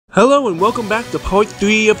Hello and welcome back to part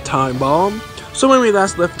 3 of Time Bomb. So when we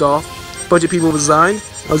last left off, a bunch of people resigned.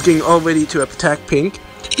 I was getting all ready to attack Pink.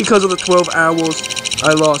 Because of the 12 hours,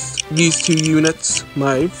 I lost these 2 units,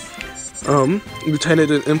 my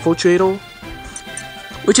Lieutenant and Infiltrator.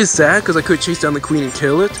 Which is sad because I could chase down the Queen and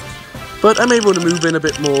kill it. But I'm able to move in a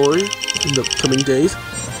bit more in the coming days.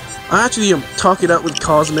 I actually talked it out with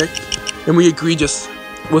Cosmic, and we agreed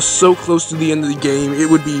we're so close to the end of the game, it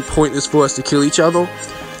would be pointless for us to kill each other.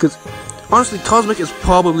 Because, honestly, Cosmic is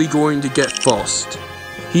probably going to get first.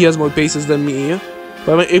 He has more bases than me.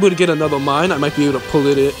 But if I'm able to get another mine, I might be able to pull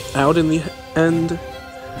it out in the end.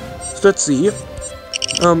 So let's see.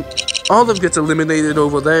 Olive gets eliminated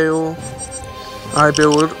over there. I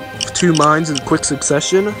build 2 mines in quick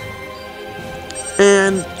succession.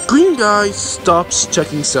 And Green Guy stops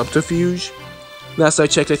checking Subterfuge. Last I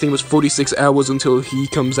checked, I think it was 46 hours until he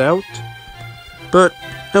comes out. But,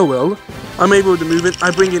 oh well. I'm able to move it. I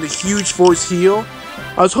bring in a huge force here.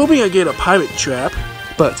 I was hoping I'd get a pirate trap,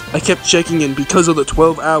 but I kept checking in because of the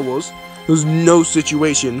 12 hours. There was no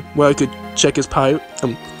situation where I could check his pirate.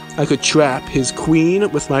 I could trap his queen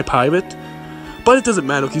with my pirate. But it doesn't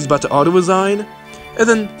matter, he's about to auto-resign. And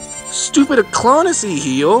then, stupid Aclonicy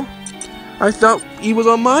here. I thought he was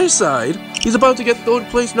on my side. He's about to get 3rd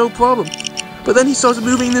place, no problem. But then he starts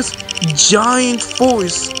moving this giant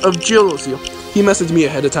force of Jillos here. He messaged me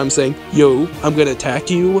ahead of time saying, "Yo, I'm gonna attack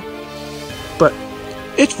you." But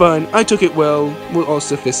it's fine, I took it well, we're all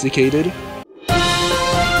sophisticated.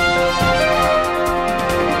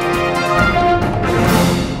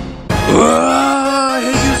 I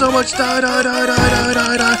hate you so much, die,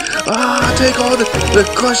 take all the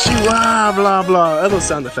crush you, blah blah, other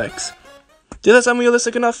sound effects. Did that sound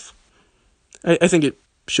realistic enough? I think it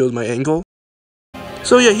shows my angle.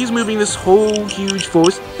 So yeah, he's moving this whole huge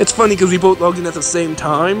force. It's funny because we both logged in at the same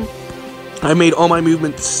time. I made all my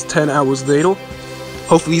movements 10 hours later.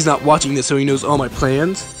 Hopefully he's not watching this so he knows all my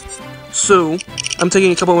plans. So, I'm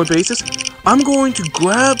taking a couple more bases. I'm going to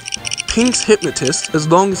grab Pink's Hypnotist as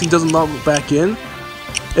long as he doesn't log back in.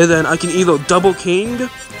 And then I can either double King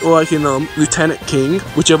or I can Lieutenant King,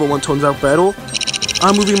 whichever one turns out better.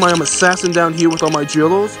 I'm moving my Assassin down here with all my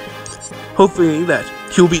drillers. Hopefully that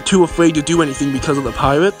he'll be too afraid to do anything because of the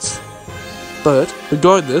pirates. But,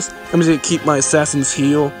 regardless, I'm just going to keep my assassins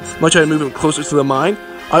here. I'm going to try to move him closer to the mine.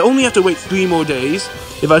 I only have to wait 3 more days.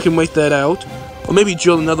 If I can wait that out, or maybe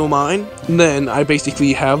drill another mine, then I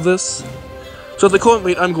basically have this. So at the current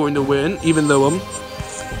rate, I'm going to win, even though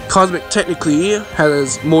Cosmic technically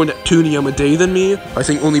has more Neptunium a day than me. I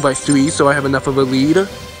think only by 3, so I have enough of a lead.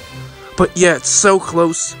 But yeah, it's so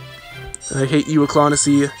close. I hate you,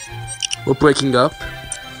 Aclonicy. We're breaking up.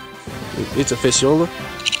 It's official.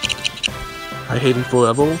 I hate him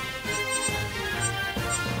forever.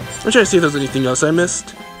 I'm trying to see if there's anything else I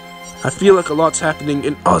missed. I feel like a lot's happening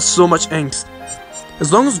and so much angst.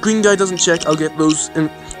 As long as Green Guy doesn't check, I'll get those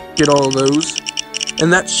and get all of those.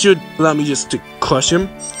 And that should allow me just to crush him.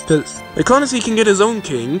 Because Aclonicy can get his own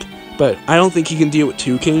king, but I don't think he can deal with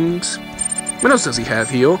 2 kings. What else does he have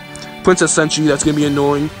here? Princess Sentry, that's going to be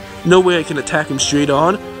annoying. No way I can attack him straight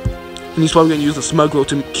on. And he's probably going to use the Smuggler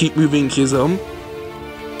to keep moving his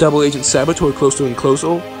Double Agent Saboteur closer and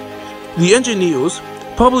closer. The Engineers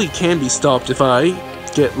probably can be stopped if I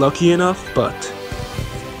get lucky enough, but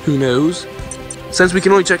who knows. Since we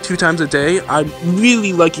can only check 2 times a day, I'm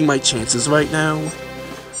really liking my chances right now.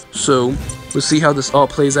 So, we'll see how this all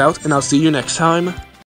plays out, and I'll see you next time.